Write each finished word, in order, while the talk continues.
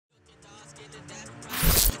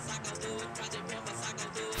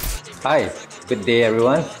Hi, good day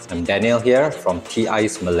everyone. I'm Daniel here from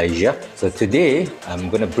TEYES Malaysia. So today, I'm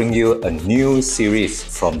going to bring you a new series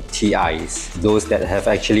from TEYES. Those that have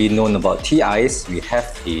actually known about TEYES, we have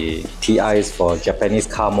the TEYES for Japanese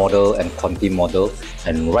car model and Conti model.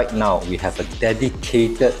 And right now, we have a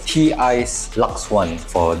dedicated TEYES Luxone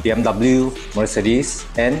for BMW, Mercedes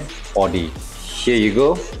and Audi. Here you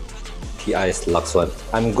go. TEYES Luxone.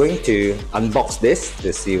 I'm going to unbox this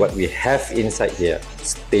to see what we have inside here.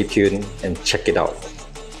 Stay tuned and check it out.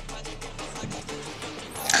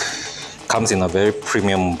 Comes in a very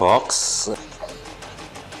premium box.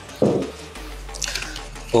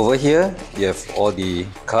 Over here, you have all the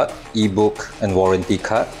card, e-book and warranty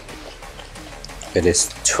card. It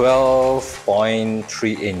is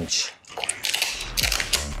 12.3 inch.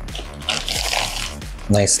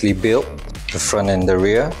 Nicely built, the front and the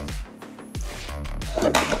rear.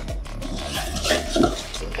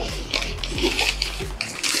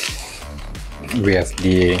 We have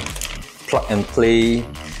the plug and play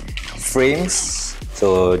frames.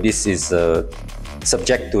 So this is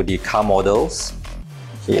subject to the car models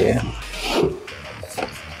here.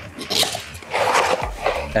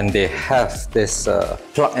 And they have this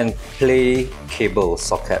plug and play cable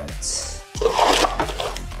sockets.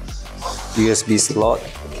 USB slot.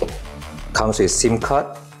 Comes with SIM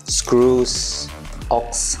card, screws,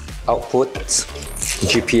 aux output,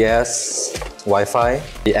 GPS, Wi-Fi,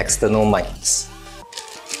 the external mics.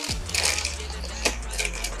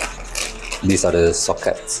 These are the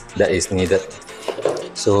sockets that is needed.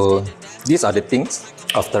 So these are the things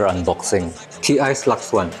after unboxing. TEYES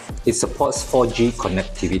Luxone. It supports 4G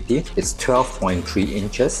connectivity. It's 12.3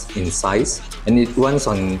 inches in size and it runs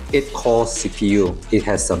on 8-core CPU. It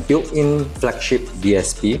has a built-in flagship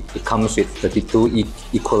DSP. It comes with 32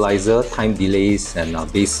 equalizer, time delays and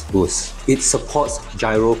bass boost. It supports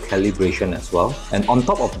gyro calibration as well. And on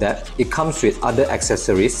top of that, it comes with other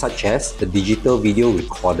accessories such as the digital video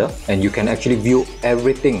recorder, and you can actually view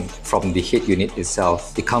everything from the head unit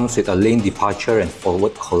itself. It comes with a lane departure and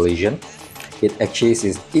forward collision. It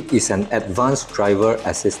is an advanced driver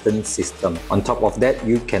assistance system. On top of that,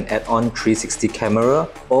 you can add on 360 camera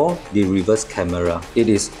or the reverse camera. It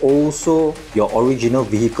is also your original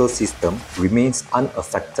vehicle system remains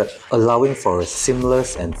unaffected, allowing for a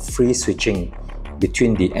seamless and free switching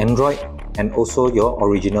between the Android and also your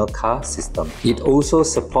original car system. It also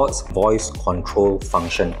supports voice control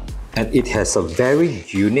function. And it has a very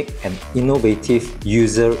unique and innovative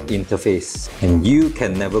user interface. And you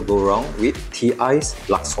can never go wrong with TEYES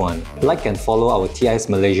Luxone. Like and follow our TEYES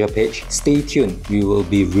Malaysia page. Stay tuned. We will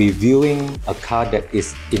be reviewing a car that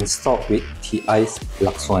is installed with TEYES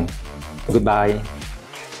Luxone. Goodbye.